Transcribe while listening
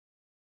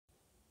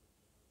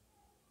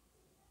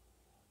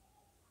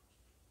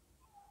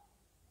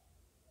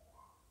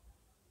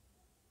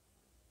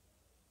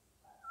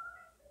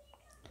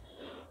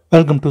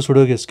Welcome to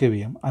Sudoku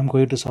SKVM. I'm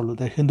going to solve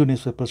the Hindu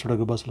newspaper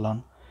Sudoku puzzle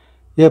on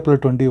April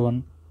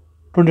 21,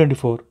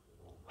 2024.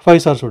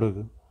 5 star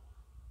Sudoku.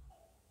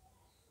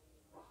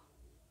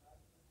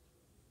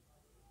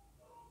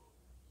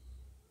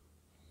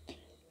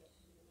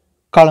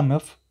 Column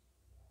F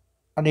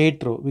and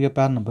 8th row we have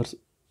pair numbers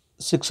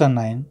 6 and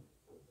 9.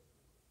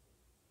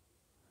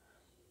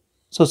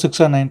 So 6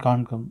 and 9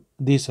 can't come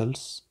these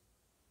cells.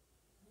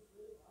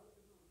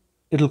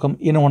 It will come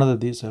in one of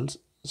these cells.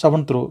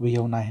 7th row we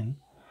have 9.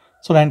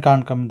 So 9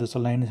 can't come in this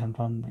cell. 9 is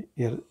confirmed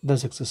here. The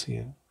 6 is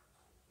here.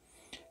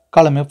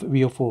 Column F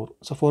we have 4.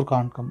 So 4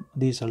 can't come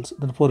these cells.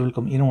 Then 4 will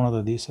come in one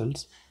of these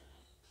cells.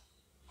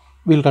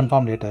 We will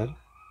confirm later.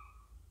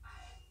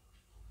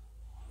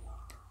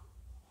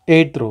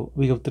 8th row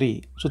we have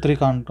 3. So 3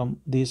 can't come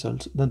these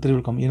cells. Then 3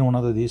 will come in one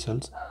of these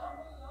cells.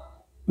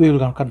 We will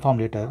confirm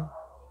later.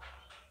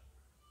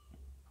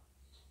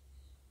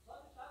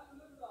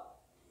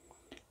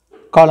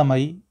 Column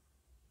I,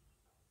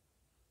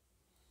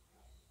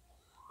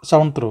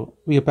 7th row,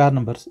 we have pair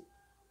numbers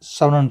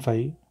 7 and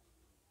 5.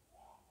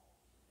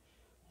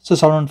 So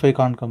 7 and 5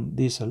 can't come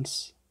these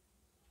cells.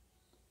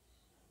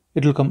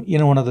 It will come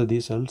in one of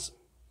these cells.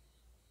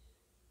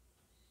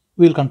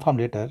 We will confirm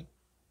later.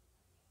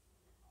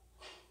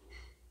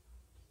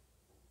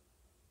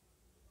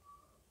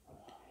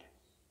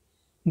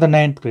 The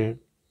 9th grade,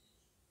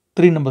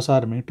 3 numbers are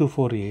remaining 2,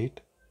 4,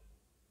 8.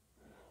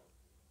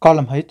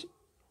 Column H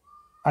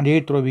and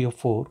 8th row we have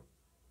 4.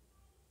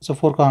 So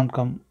 4 can't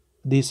come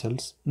these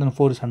cells. Then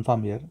 4 is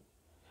confirmed here.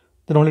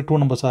 Then only 2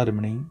 numbers are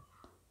remaining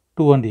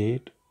 2 and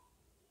 8.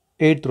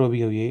 8th row we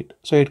have 8.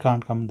 So 8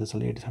 can't come in this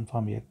cell. 8 is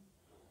confirmed here.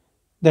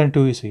 Then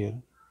 2 is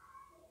here.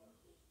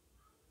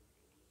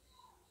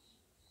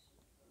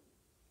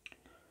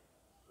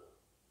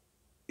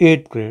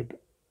 8th grade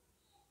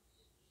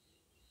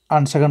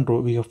and 2nd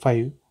row we have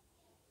 5.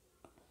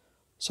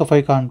 So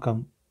 5 can't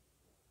come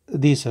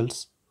these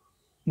cells.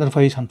 Then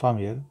 5 is confirmed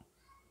here.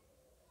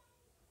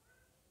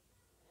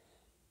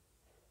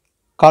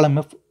 Column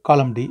F,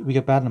 column D, we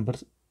have pair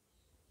numbers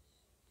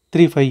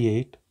 3, 5,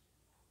 8.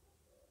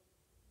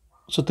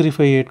 So 3,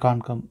 5, 8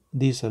 can't come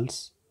these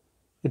cells.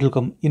 It will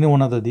come in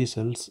one of these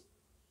cells.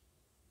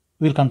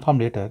 We will confirm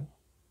later.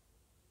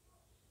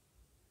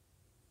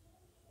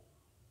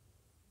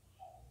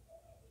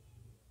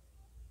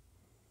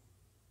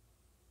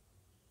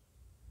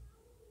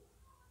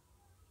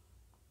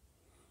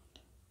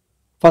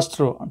 First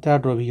row and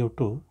third row we have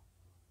 2.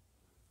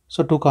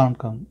 So 2 can't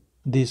come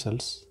these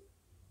cells.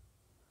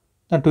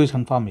 Then 2 is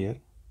confirmed here.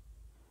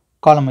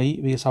 Column I,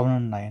 we have 7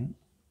 and 9.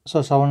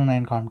 So 7 and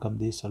 9 can't come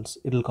these cells.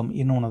 It will come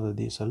in one of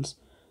these cells.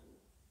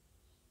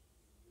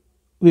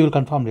 We will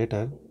confirm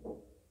later.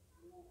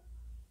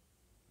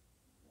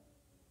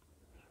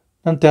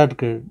 Then third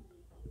grade,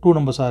 2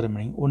 numbers are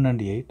remaining 1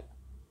 and 8.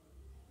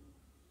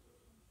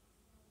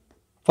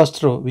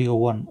 First row we have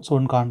 1. So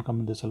 1 can't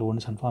come in this cell. 1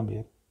 is confirmed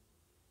here.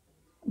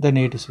 Then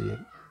 8 is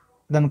here.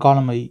 Then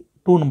column I,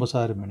 2 numbers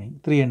are remaining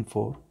 3 and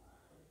 4.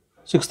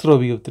 6th row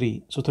we have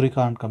 3. So 3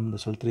 can't come in the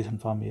cell. 3 is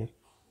confirmed here.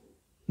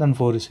 Then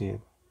 4 is here.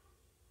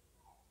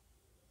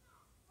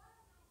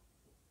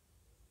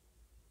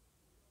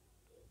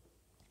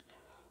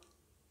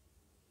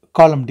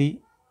 Column D,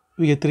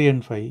 we have 3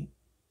 and 5.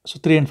 So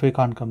 3 and 5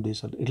 can't come these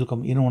cells. It will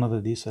come in one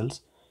of these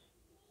cells.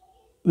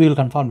 We will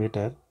confirm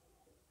later.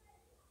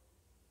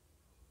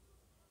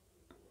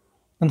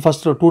 Then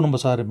first row 2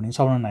 numbers are remaining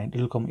 7 and 9. It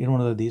will come in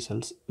one of these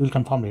cells. We will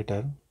confirm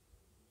later.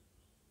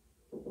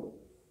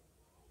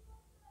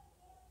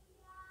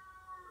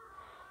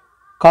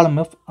 Column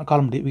F and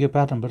column D, we have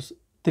pair numbers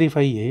 3,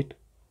 5, 8.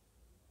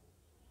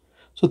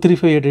 So 3,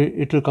 5, 8,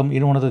 it will come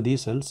in one of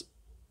these cells.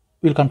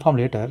 We will confirm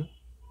later.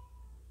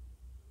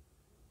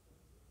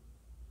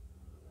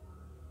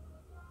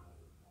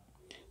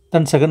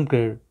 Then second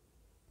grade,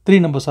 3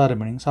 numbers are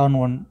remaining 7,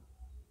 1,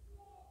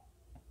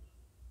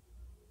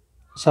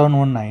 7,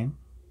 1, 9.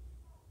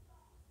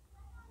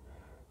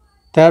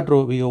 Third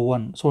row we have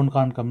 1. So 1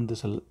 can't come in this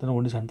cell. Then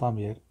 1 is confirmed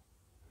here.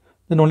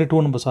 Then only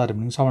 2 numbers are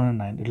remaining 7 and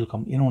 9. It will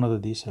come in one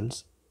of these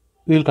cells.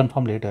 We will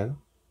confirm later.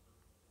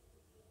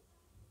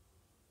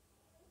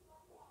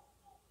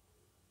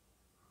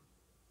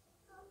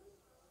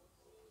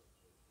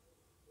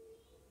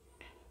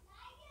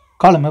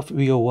 Column F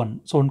we have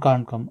 1. So 1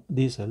 can't come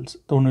these cells.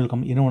 The 1 will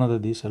come in one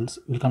of these cells.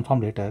 We will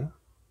confirm later.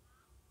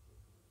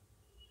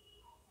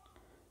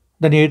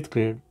 Then 8th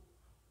grade,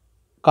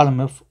 column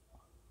F,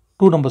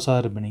 2 numbers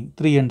are remaining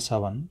 3 and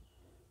 7.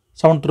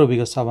 7th row we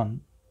have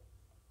 7.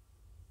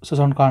 So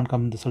 7 can't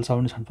come in the cell.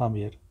 7 is confirmed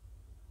here.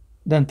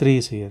 Then 3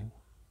 is here.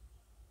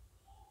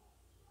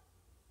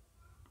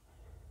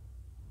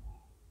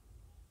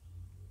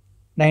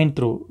 9th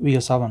row we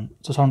have 7.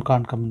 So 7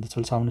 can't come in the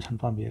cell. 7 is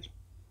confirmed here.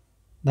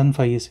 Then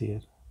 5 is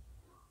here.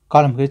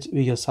 Column H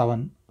we have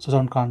 7. So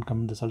 7 can't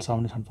come in the cell.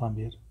 7 is confirmed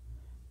here.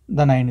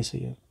 Then 9 is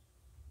here.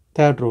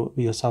 Third row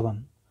we have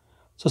 7.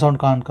 So 7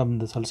 can't come in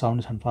the cell. 7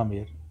 is confirmed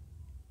here.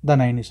 Then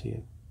 9 is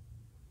here.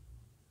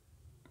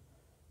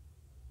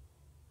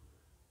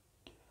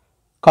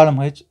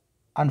 Column H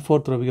and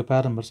 4th row we have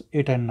pair numbers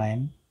 8 and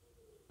 9.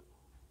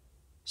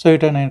 So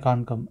 8 and 9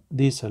 can't come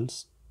these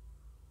cells.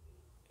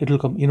 It will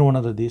come in one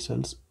of these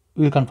cells.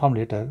 We will confirm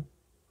later.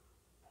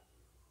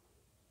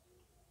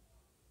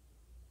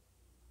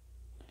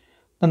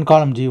 Then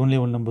column G, only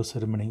one number is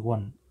remaining,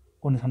 1.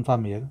 1 is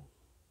confirmed here.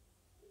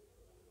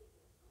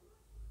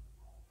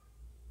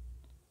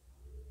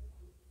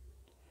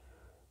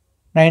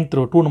 Ninth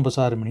row, 2 numbers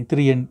are remaining,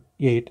 3 and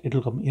 8. It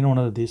will come in one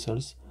of these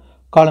cells.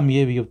 Column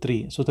A, we have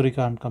 3. So 3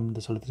 can't come in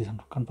the cell 3 is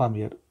confirmed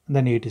here.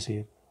 Then 8 is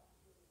here.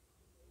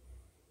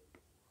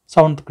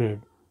 7th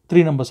grade,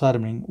 3 numbers are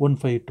remaining, 1,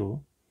 5, 2.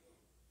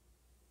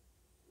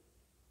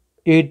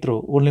 8th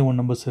row, only one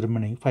number is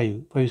remaining,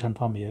 5. 5 is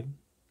confirmed here.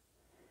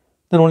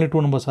 Then only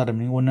 2 numbers are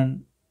remaining, 1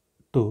 and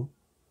 2.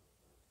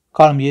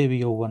 Column A, we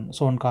have 1.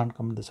 So 1 can't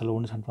come in the cell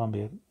 1 is confirmed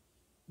here.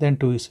 Then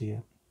 2 is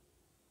here.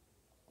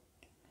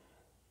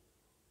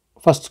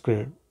 First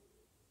grade,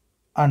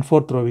 and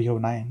 4th row we have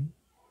 9.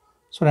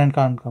 So 9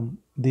 can't come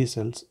these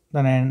cells.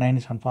 Then 9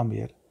 is confirmed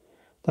here.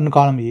 Then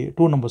column A,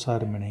 2 numbers are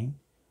remaining,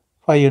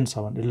 5 and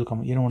 7. It will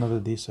come in one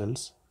of these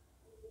cells.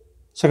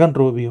 Second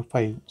row we have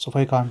 5. So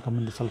 5 can't come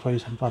in the cell 5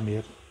 is confirmed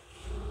here.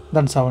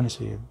 Then 7 is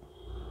here.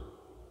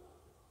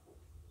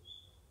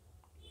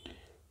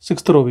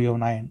 6th row we have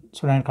 9.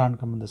 So 9 can't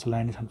come in the cell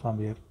 9 is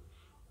confirmed here.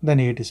 Then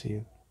 8 is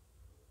here.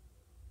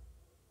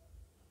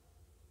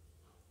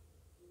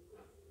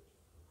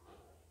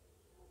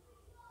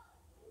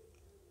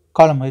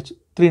 Column H,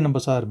 3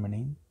 numbers are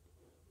remaining,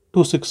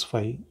 2, 6,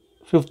 5.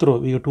 5th row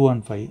we have 2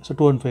 and 5. So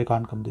 2 and 5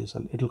 can't come this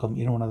cell. It will come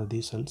in one of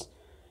these cells.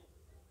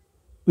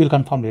 We will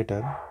confirm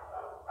later.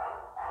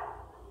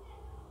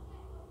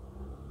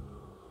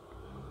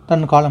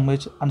 Then column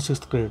H and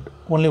 6th grade,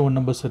 only one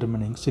number is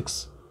remaining,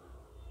 6.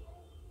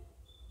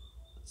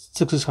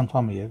 6 is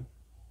confirmed here.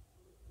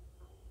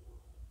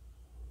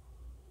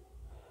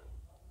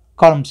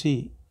 Column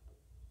C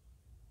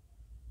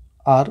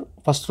are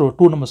first row,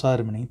 2 numbers are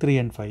remaining, 3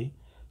 and 5.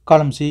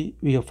 Column C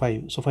we have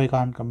 5. So 5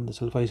 can't come in the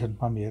cell 5 is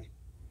confirmed here.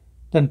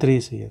 Then 3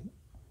 is here.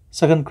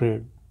 Second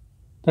grade,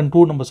 then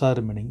 2 numbers are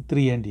remaining,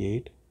 3 and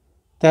 8.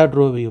 Third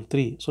row we have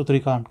 3. So 3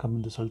 can't come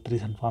in the cell 3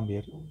 is confirmed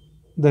here.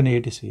 Then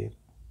 8 is here.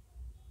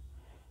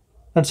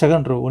 Then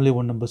second row, only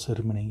one number is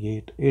remaining,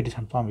 8. 8 is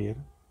confirmed here.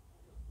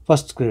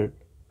 First grade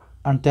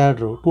and third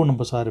row, 2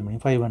 numbers are remaining,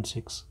 5 and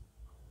 6.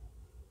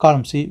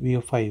 Column C we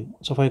have 5.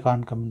 So 5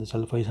 can't come in the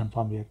cell 5 is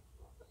confirmed here.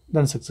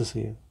 Then 6 is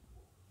here.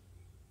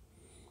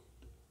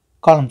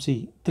 Column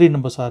C, 3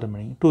 numbers are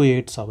remaining, 2,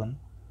 8, 7.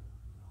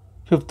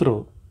 Fifth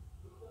row,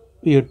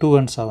 we have 2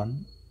 and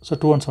 7. So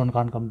 2 and 7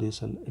 can't come this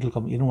cell. It will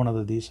come in one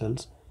of these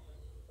cells.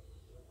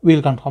 We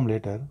will confirm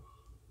later.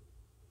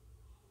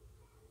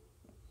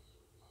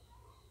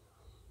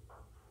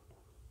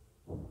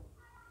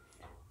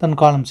 Then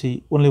column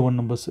C, only one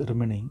number is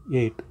remaining,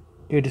 8.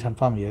 8 is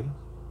confirmed here.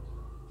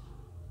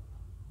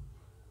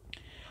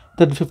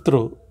 Then fifth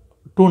row,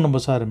 2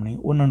 numbers are remaining,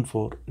 1 and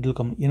 4. It will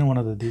come in one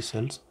of these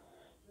cells.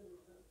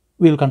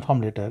 We will confirm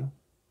later.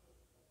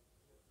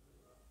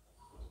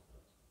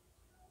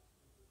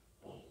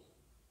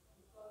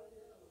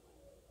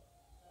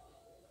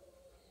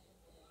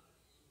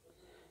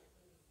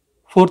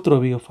 Fourth row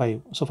we have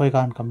 5. So 5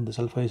 can't come in the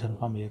cell 5 is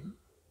confirmed here.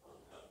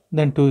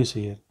 Then 2 is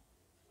here.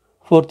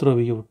 Fourth row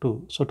we have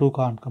 2. So 2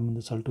 can't come in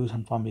the cell 2 is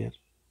confirmed here.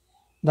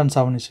 Then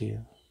 7 is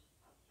here.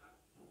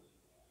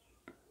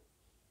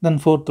 Then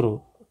fourth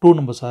row, 2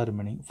 numbers are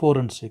remaining, 4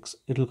 and 6.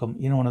 It will come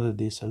in one of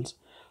these cells.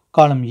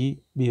 Column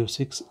E, we have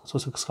 6. So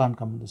 6 can't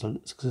come in the cell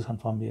 6 is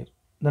confirmed here.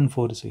 Then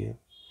 4 is here.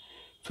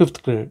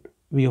 Fifth grade,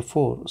 we have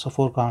 4. So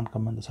 4 can't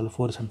come in the cell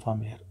 4 is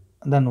confirmed here.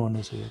 And then 1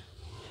 is here.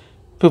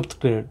 Fifth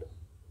grade,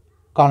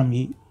 column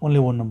E, only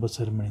one number is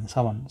remaining,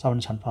 7. 7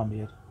 is confirmed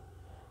here.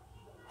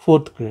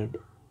 Fourth grade,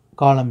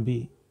 column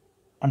B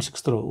and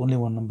sixth row, only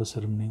one number is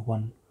remaining,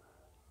 1.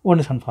 1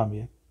 is confirmed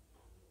here.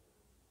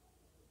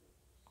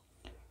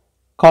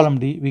 Column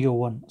D, we have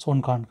 1. So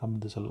 1 can't come in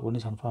the cell. 1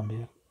 is confirmed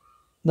here.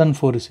 Then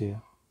 4 is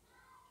here.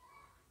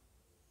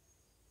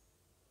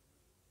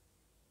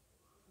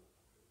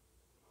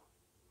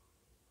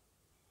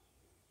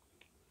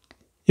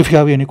 If you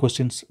have any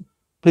questions,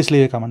 please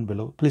leave a comment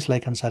below. Please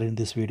like and share in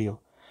this video.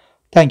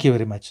 Thank you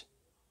very much.